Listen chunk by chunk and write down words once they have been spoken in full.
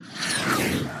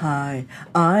Hi,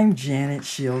 I'm Janet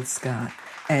Shields Scott,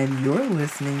 and you're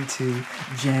listening to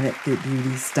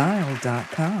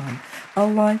JanetFitBeautyStyle.com, a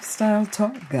lifestyle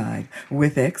talk guide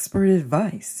with expert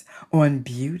advice on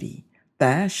beauty,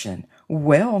 fashion,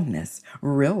 wellness,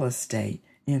 real estate,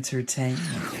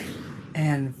 entertainment,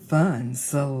 and fun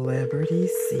celebrity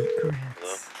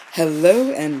secrets.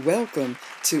 Hello and welcome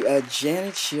to a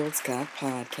Janet Shields Scott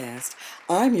podcast.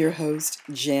 I'm your host,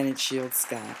 Janet Shields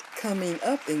Scott. Coming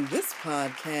up in this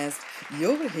podcast,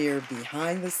 you'll hear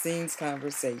behind-the-scenes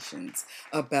conversations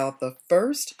about the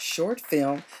first short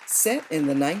film set in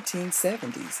the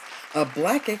 1970s, a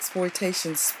black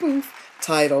exploitation spoof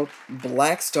titled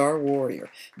Blackstar Warrior,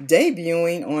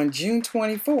 debuting on June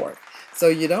 24th, so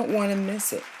you don't want to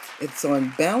miss it. It's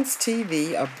on Bounce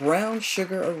TV, a brown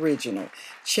sugar original.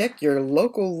 Check your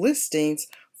local listings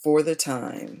for the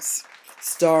times.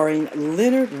 Starring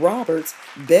Leonard Roberts,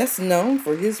 best known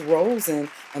for his roles in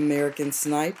American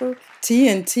Sniper,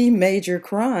 TNT Major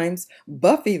Crimes,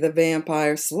 Buffy the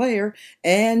Vampire Slayer,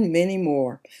 and many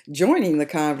more. Joining the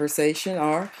conversation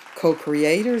are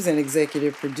co-creators and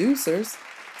executive producers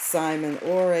Simon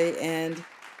Orey and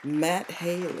Matt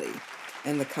Haley.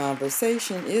 And the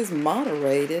conversation is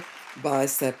moderated by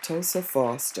Septosa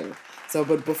Foster.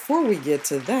 But before we get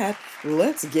to that,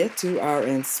 let's get to our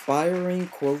inspiring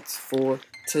quotes for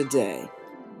today.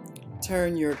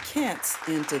 Turn your can'ts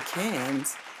into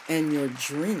cans and your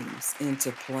dreams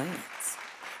into plans.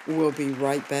 We'll be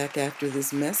right back after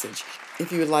this message.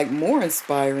 If you would like more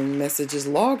inspiring messages,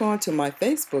 log on to my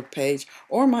Facebook page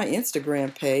or my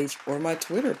Instagram page or my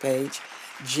Twitter page,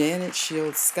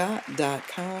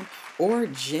 JanetShieldScott.com or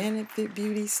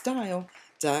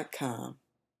JanetFitBeautyStyle.com.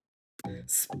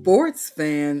 Sports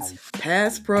fans,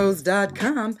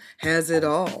 PassPros.com has it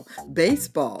all.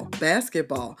 Baseball,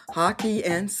 basketball, hockey,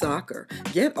 and soccer.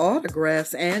 Get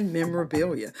autographs and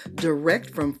memorabilia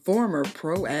direct from former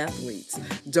pro athletes.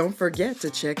 Don't forget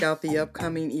to check out the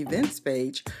upcoming events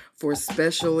page for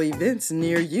special events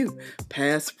near you.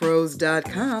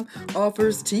 PassPros.com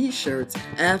offers t-shirts,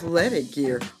 athletic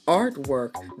gear,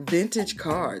 artwork, vintage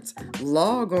cards.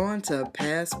 Log on to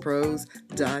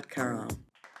PassPros.com.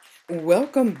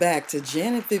 Welcome back to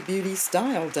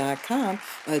JanetFitBeautyStyle.com,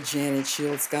 a Janet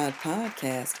Shields Scott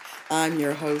podcast. I'm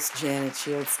your host, Janet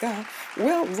Shields Scott.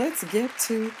 Well, let's get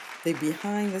to the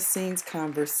behind-the-scenes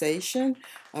conversation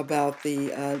about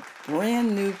the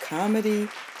brand new comedy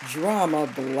drama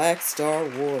Blackstar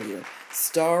Warrior,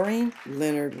 starring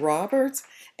Leonard Roberts.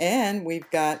 And we've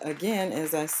got, again,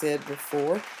 as I said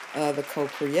before, the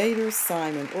co-creators,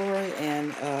 Simon Orey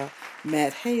and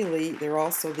Matt Haley. They're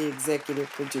also the executive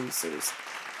producers,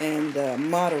 and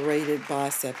moderated by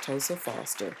Septosa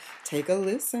Foster. Take a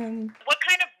listen. What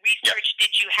kind of research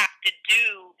did you have to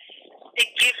do to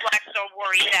give Blackstar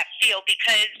Warrior that feel?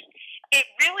 Because it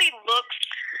really looks,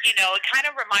 it kind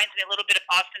of reminds me a little bit of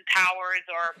Austin Powers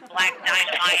or Black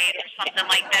Dynamite or something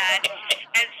like that.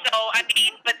 And so,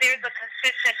 but there's a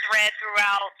consistent thread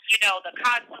throughout, the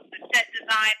costumes, the set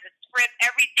design, the script,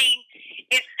 everything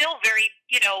is still very,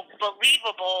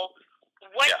 believable.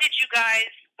 Where did you go?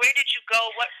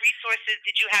 What resources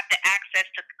did you have to access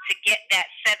to get that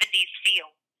 70s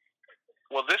feel?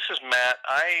 Well, this is Matt.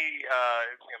 I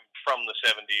am from the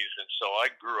 70s, and so I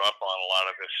grew up on a lot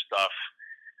of this stuff.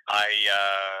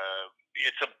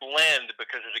 It's a blend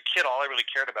because as a kid, all I really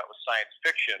cared about was science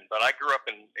fiction. But I grew up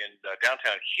in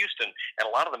downtown Houston, and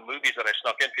a lot of the movies that I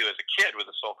snuck into as a kid were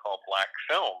the so-called black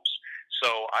films.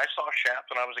 So I saw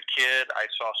Shaft when I was a kid. I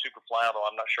saw Superfly, although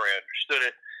I'm not sure I understood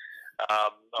it.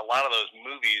 A lot of those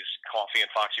movies, Coffee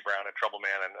and Foxy Brown and Trouble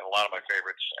Man, and a lot of my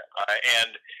favorites.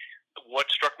 And what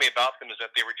struck me about them is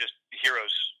that they were just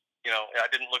heroes. I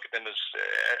didn't look at them as,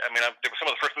 they were some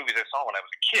of the first movies I saw when I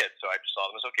was a kid, so I just saw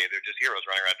them as, okay, they're just heroes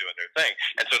running around doing their thing.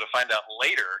 And so to find out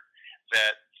later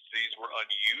that these were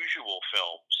unusual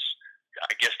films,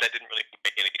 I guess that didn't really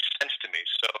make any sense to me.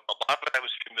 So a lot of it I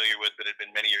was familiar with, but it had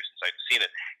been many years since I'd seen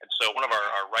it. And so one of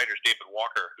our writers, David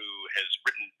Walker, who has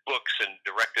written books and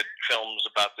directed films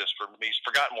about this for me, he's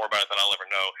forgotten more about it than I'll ever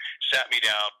know, sat me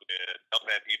down with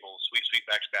Elephant People, Sweet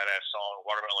Sweetback's Badass Song,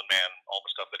 Watermelon Man, all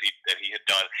the stuff that he had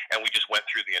done, and we just went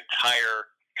through the entire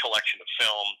collection of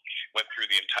film, went through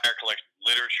the entire collection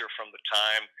of literature from the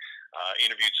time,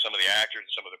 interviewed some of the actors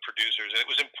and some of the producers, and it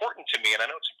was important to me, and I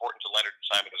know it's important to Leonard and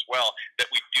Simon as well, that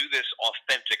we do this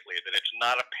authentically, that it's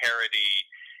not a parody.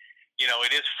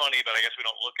 It is funny, but I guess we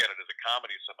don't look at it as a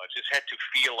comedy so much. It's had to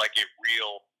feel like a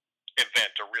real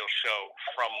event, a real show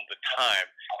from the time.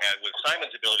 And with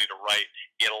Simon's ability to write,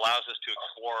 it allows us to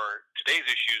explore today's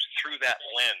issues through that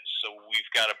lens, so we've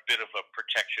got a bit of a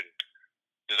protection.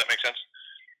 Does that make sense?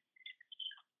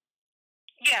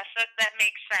 Yes, that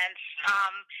makes sense.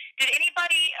 Did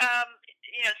anybody,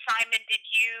 Simon, did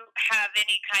you have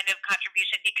any kind of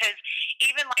contribution? Because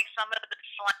even like some of the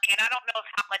slang, and I don't know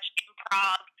how much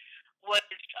improv was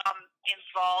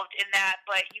involved in that,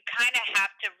 but you kind of have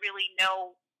to really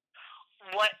know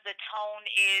what the tone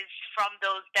is from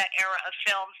that era of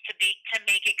films to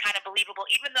make it kind of believable,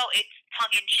 even though it's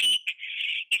tongue in cheek.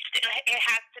 It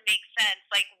has to make sense.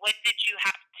 Like, what did you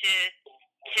have to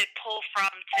pull from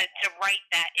to write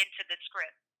that into the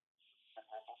script?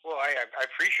 Well, I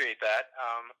appreciate that.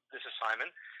 This is Simon.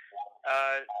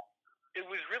 It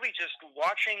was really just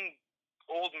watching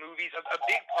old movies. A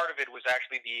big part of it was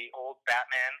actually the old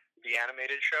Batman, the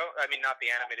animated show. I mean, not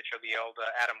the animated show, the old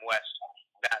Adam West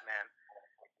Batman.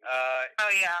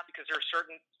 Oh yeah. Because there are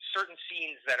certain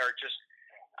scenes that are just.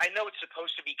 I know it's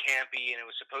supposed to be campy and it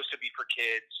was supposed to be for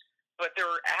kids, but there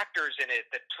were actors in it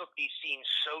that took these scenes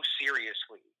so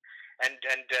seriously, and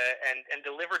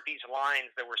delivered these lines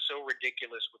that were so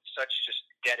ridiculous with such just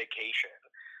dedication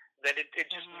that it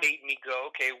just made me go,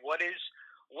 okay, what is,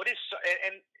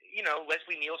 and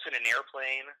Leslie Nielsen in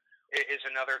Airplane is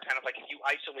another kind of like, if you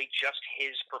isolate just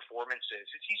his performances,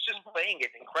 he's just playing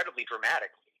it incredibly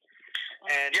dramatically.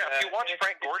 And yeah, if you watch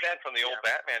Frank Gorshin from the old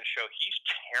Batman show, he's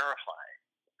terrifying.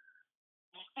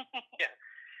 Yeah,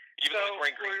 even though he's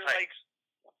wearing green tights.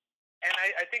 And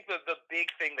I think the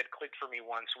big thing that clicked for me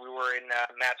once, we were in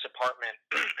Matt's apartment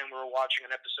and we were watching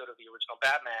an episode of the original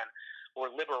Batman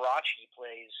where Liberace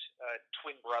plays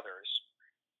twin brothers.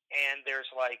 And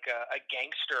there's like a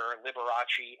gangster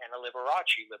Liberace and a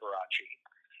Liberace.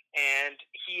 And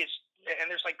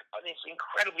there's like this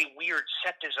incredibly weird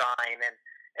set design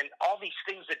and all these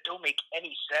things that don't make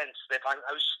any sense, that I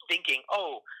was thinking,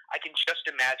 I can just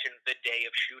imagine the day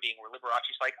of shooting where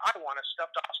Liberace's like, I want a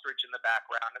stuffed ostrich in the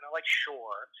background. And they're like,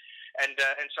 sure. And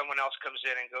someone else comes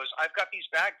in and goes, I've got these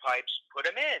bagpipes, put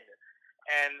them in.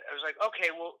 And I was like,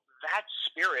 okay, well, that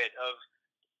spirit of,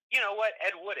 you know what,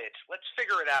 Ed Wood it. Let's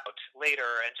figure it out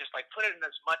later and just like put it in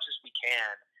as much as we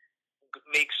can.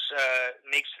 Makes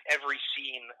every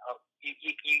scene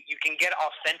you can get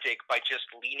authentic by just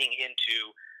leaning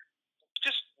into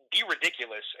just be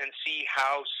ridiculous and see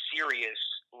how serious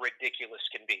ridiculous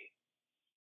can be.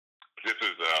 This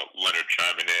is Leonard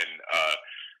chiming in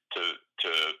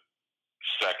to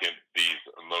second these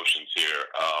emotions here.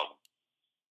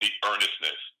 The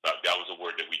earnestness, that was a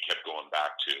word that we kept going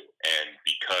back to, and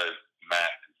because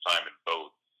Matt and Simon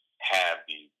both have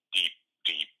these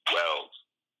deep wells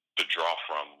to draw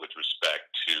from with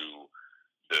respect to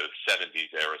the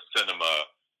 70s era cinema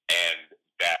and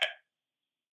that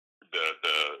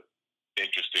the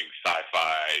interesting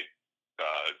sci-fi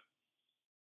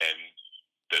and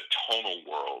the tonal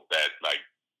world that like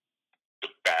the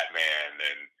Batman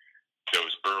and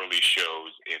those early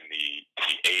shows in the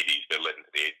 80s that led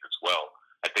into the 80s as well.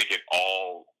 I think it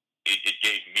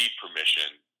gave me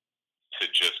permission to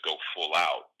just go full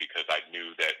out because I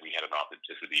knew that we had an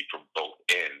authenticity from both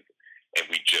ends, and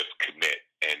we just commit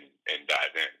and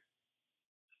dive in.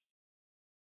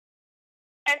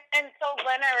 And so,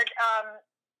 Leonard,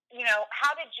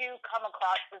 how did you come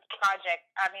across this project?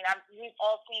 I mean, we've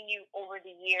all seen you over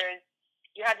the years.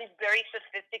 You have these very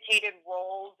sophisticated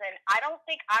roles, and I don't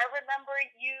think I remember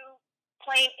you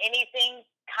playing anything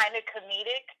kind of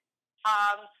comedic.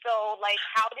 So, like,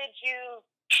 how did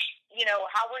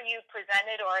how were you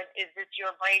presented, or is this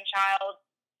your brainchild?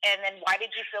 And then why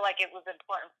did you feel like it was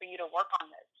important for you to work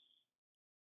on this?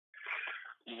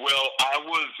 Well, I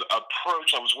was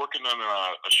approached. I was working on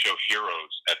a show,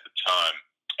 Heroes, at the time,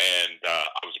 and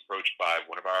I was approached by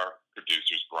one of our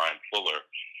producers, Brian Fuller,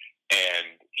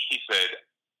 and he said,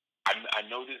 I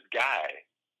know this guy,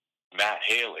 Matt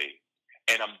Haley,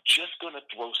 and I'm just going to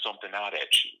throw something out at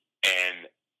you,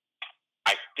 and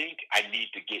I think I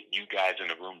need to get you guys in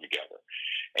a room together.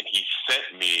 And he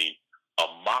sent me a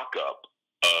mock-up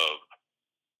of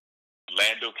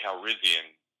Lando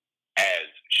Calrissian as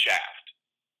Shaft.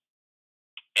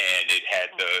 And it had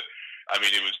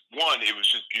it was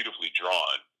just beautifully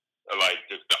drawn. Like,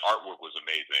 the artwork was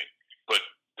amazing. But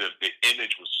the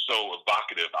image was so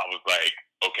evocative, I was like,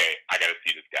 okay, I got to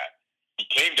see this guy. He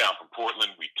came down from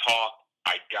Portland. We talked.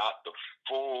 I got the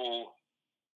full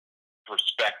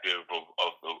perspective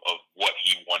of what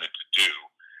he wanted to do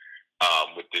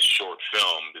with this short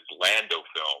film, this Lando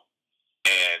film.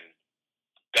 And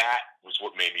that was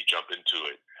what made me jump into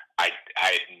it. I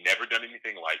had never done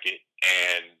anything like it,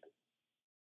 and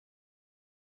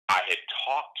I had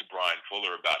talked to Brian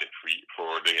Fuller about it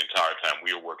for the entire time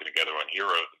we were working together on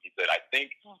Heroes. He said, I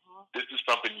think this is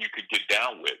something you could get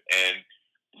down with. And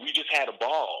we just had a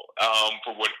ball.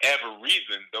 For whatever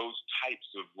reason, those types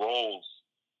of roles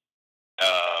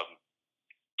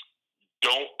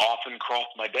don't often cross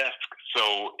my desk.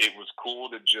 So it was cool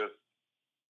to just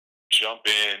jump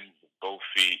in both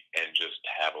feet and just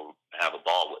have a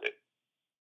ball with it.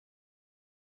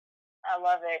 I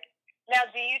love it. Now,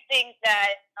 do you think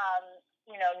that,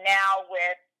 now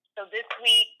so this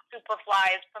week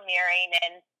Superfly is premiering,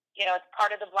 and, it's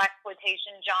part of the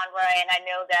blaxploitation genre, and I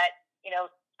know that,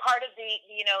 part of the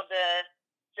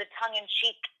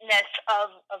tongue-in-cheekness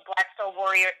of Blackstar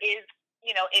Warrior is,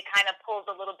 it kind of pulls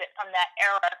a little bit from that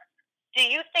era. Do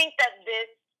you think that this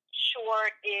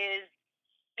short is,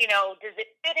 does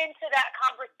it fit into that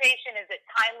conversation? Is it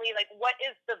timely? Like, what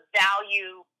is the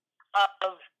value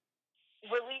of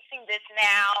releasing this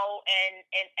now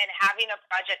and having a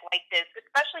project like this,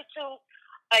 especially to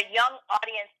a young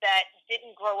audience that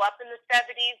didn't grow up in the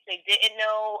 70s? They didn't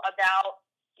know about,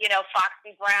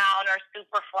 Foxy Brown or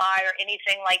Superfly or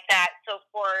anything like that. So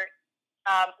for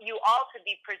you all to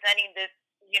be presenting this,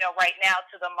 right now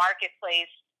to the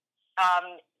marketplace,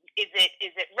 is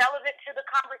it relevant to the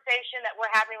conversation that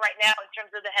we're having right now in terms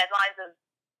of the headlines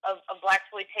of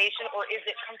blaxploitation, or is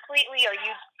it completely, are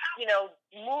you,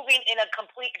 moving in a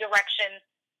complete direction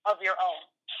of your own?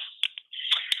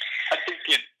 I think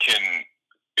it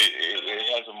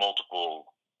has a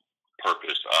multiple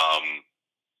purpose.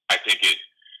 I think it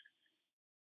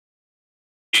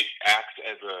acts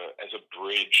as a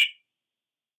bridge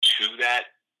to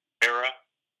that era,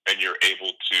 and you're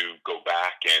able to go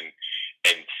back and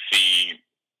see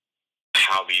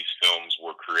how these films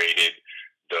were created,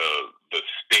 the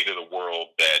state of the world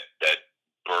that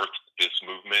birthed this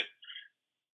movement.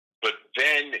 But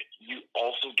then you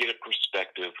also get a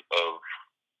perspective of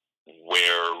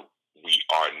where we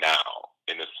are now,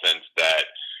 in the sense that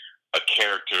a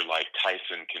character like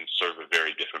Tyson can serve a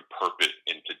very different purpose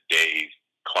in today's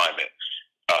climate.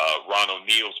 Ron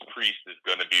O'Neal's priest is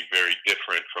going to be very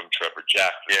different from Trevor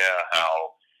Jackson. Yeah.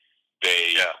 How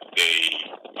they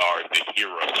are the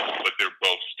heroes, but they're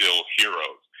both still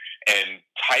heroes. And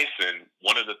Tyson,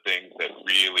 one of the things that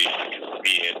really gets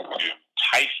me into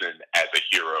Tyson as a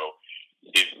hero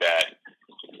is that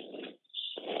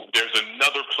there's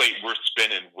another plate we're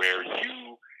spinning where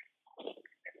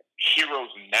heroes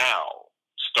now,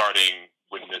 starting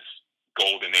when this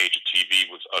golden age of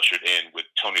TV was ushered in with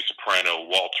Tony Soprano,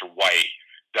 Walter White,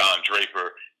 Don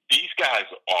Draper, these guys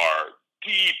are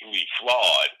deeply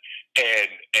flawed and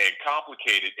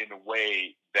complicated in a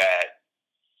way that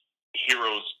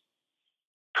heroes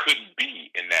couldn't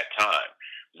be in that time.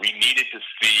 We needed to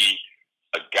see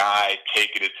a guy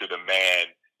taking it to the man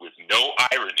with no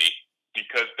irony,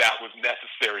 because that was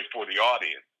necessary for the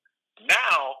audience.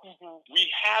 Now, we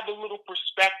have a little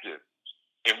perspective,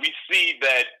 and we see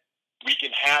that we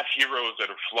can have heroes that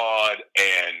are flawed,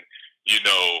 and,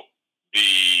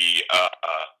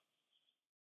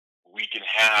 we can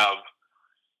have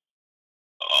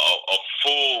a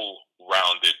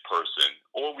full-rounded person,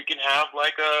 or we can have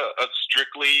like a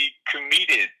strictly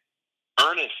comedic,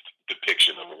 earnest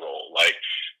depiction of a role. Like,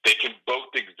 they can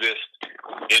both exist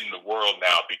in the world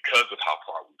now because of how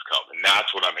far we've come, and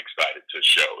that's what I'm excited to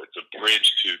show. It's a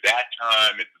bridge to that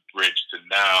time. It's a bridge to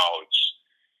now.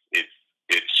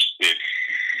 It's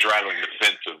straddling the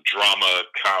fence of drama,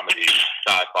 comedy,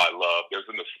 sci-fi love. There's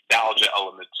a nostalgia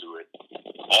element to it.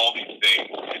 All these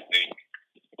things, I think,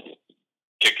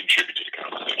 can contribute to the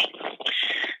conversation.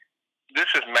 This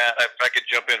is Matt. If I could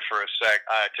jump in for a sec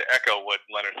to echo what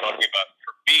Leonard's talking about.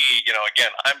 For me,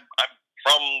 again, I'm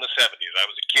from the 70s. I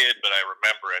was a kid, but I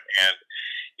remember it. And,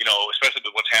 especially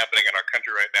with what's happening in our country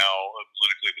right now,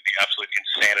 politically, with the absolute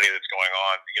insanity that's going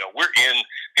on,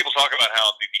 people talk about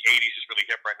how the 80s is really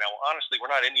hip right now. Well, honestly,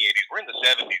 we're not in the 80s. We're in the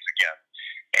 70s again.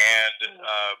 And,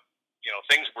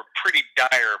 things were pretty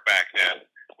dire back then.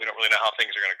 We don't really know how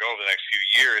things are going to go over the next few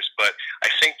years, but I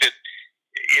think that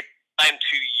it's time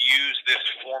to use this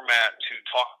format to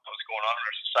talk about what's going on in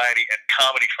our society, and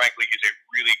comedy, frankly, is a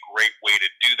really great way to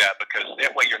do that, because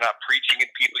that way you're not preaching at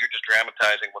people, you're just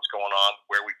dramatizing what's going on,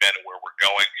 where we've been and where we're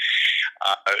going.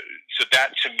 So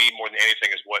that, to me, more than anything,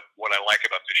 is what I like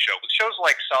about this show. With shows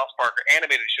like South Park or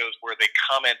animated shows where they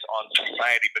comment on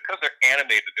society, because they're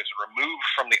animated, there's a removed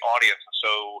from the audience, and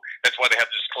so that's why they have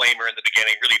a disclaimer in the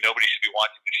beginning. Really, nobody should be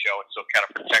watching the show, and so it kind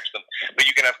of protects them. But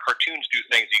you can have cartoons do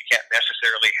things that you can't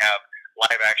necessarily have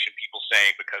live action people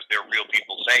saying, because they're real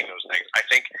people saying those things. I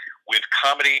think with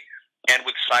comedy and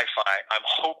with sci-fi, I'm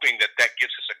hoping that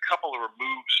gives us a couple of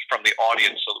removes from the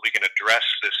audience so that we can address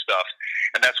this stuff.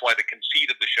 And that's why the conceit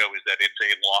of the show is that it's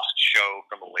a lost show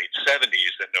from the late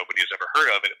 70s that nobody has ever heard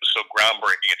of, and it was so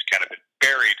groundbreaking it's kind of been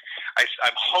buried.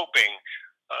 I'm hoping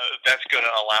that's going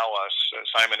to allow us,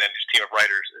 Simon and his team of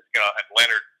writers, and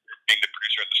Leonard being the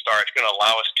producer and the Star. It's going to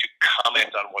allow us to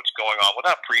comment on what's going on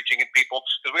without preaching at people,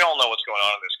 because we all know what's going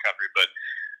on in this country, but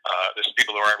there's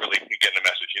people who aren't really getting the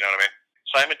message. You know what I mean,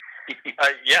 Simon?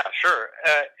 Yeah, sure.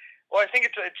 Well, I think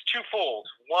it's twofold.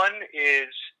 One is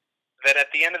that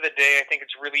at the end of the day, I think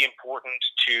it's really important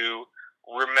to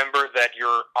remember that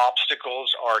your obstacles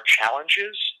are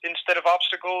challenges instead of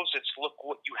obstacles. It's look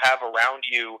what you have around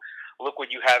you, look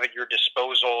what you have at your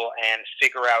disposal, and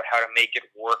figure out how to make it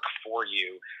work for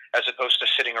you, as opposed to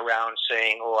sitting around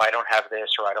saying, "Oh, I don't have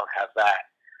this," or "I don't have that."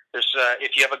 There's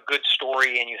if you have a good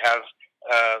story and you have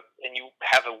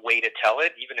a way to tell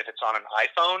it, even if it's on an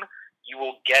iPhone, you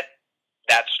will get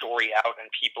that story out, and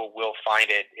people will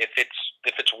find it if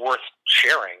it's worth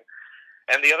sharing.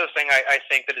 And the other thing I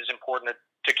think that is important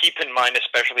to keep in mind,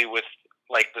 especially with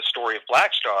like the story of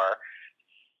Blackstar,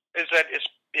 is that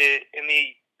in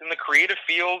the creative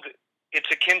field, it's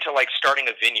akin to like starting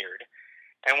a vineyard.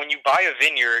 And when you buy a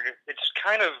vineyard, it's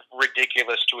kind of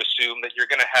ridiculous to assume that you're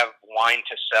going to have wine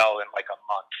to sell in like a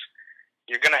month.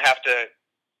 You're going to have to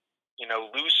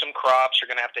lose some crops. You're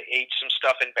going to have to age some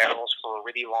stuff in barrels for a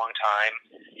really long time.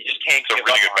 You just can't give up. It's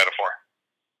a really good metaphor.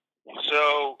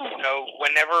 So,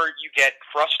 whenever you get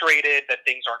frustrated that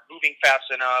things aren't moving fast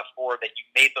enough, or that you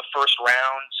made the first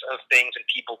rounds of things and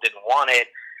people didn't want it,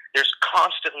 there's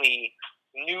constantly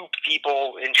new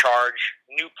people in charge,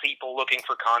 new people looking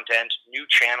for content, new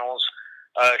channels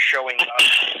showing up.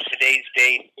 In today's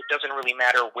date, it doesn't really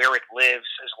matter where it lives,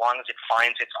 as long as it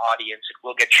finds its audience, it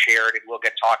will get shared, it will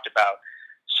get talked about.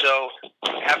 So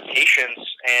have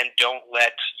patience and don't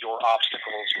let your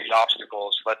obstacles be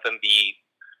obstacles. Let them be,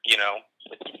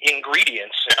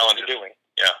 ingredients in what you're doing.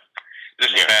 Yeah.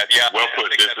 Well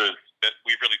put. That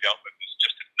we really dealt with is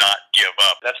just to not give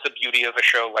up. That's the beauty of a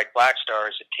show like Blackstar,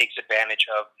 is it takes advantage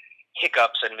of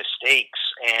hiccups and mistakes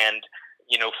and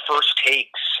first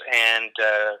takes and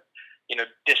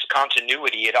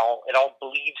discontinuity. It all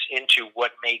bleeds into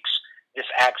what makes this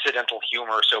accidental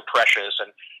humor so precious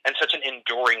and such an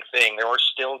enduring thing. There are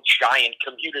still giant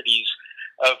communities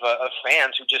of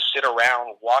fans who just sit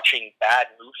around watching bad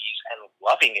movies and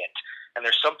loving it. And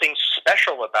there's something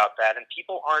special about that. And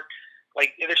people aren't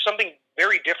there's something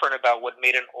very different about what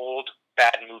made an old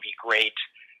bad movie great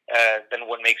than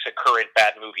what makes a current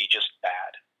bad movie just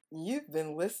bad. You've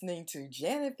been listening to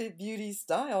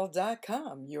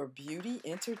JanetFitBeautyStyle.com, your beauty,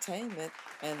 entertainment,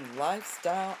 and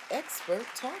lifestyle expert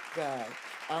talk guide.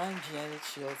 I'm Janet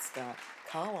Shields Scott,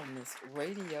 columnist,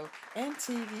 radio, and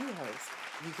TV host.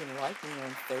 You can like me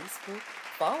on Facebook,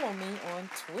 follow me on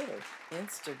Twitter,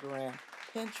 Instagram,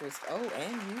 Pinterest,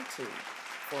 and YouTube.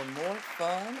 For more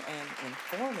fun and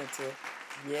informative,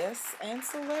 and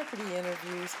celebrity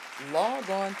interviews, log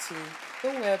on to the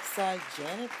website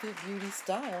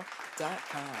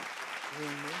JanetFitBeautyStyle.com.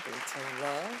 Remember to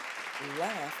love,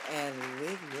 laugh, and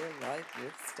live your life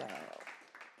with style.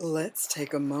 Let's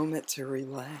take a moment to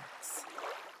relax.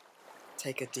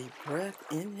 Take a deep breath,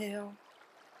 inhale,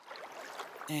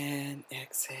 and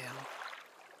exhale.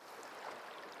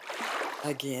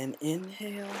 Again,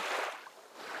 inhale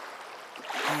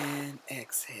and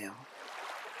exhale.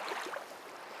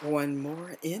 One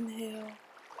more, inhale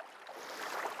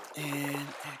and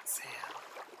exhale.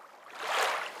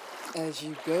 As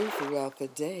you go throughout the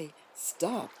day,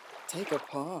 stop, take a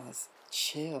pause,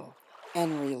 chill,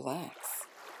 and relax.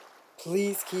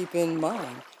 Please keep in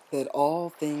mind that all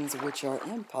things which are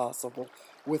impossible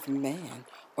with man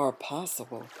are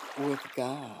possible with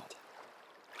God.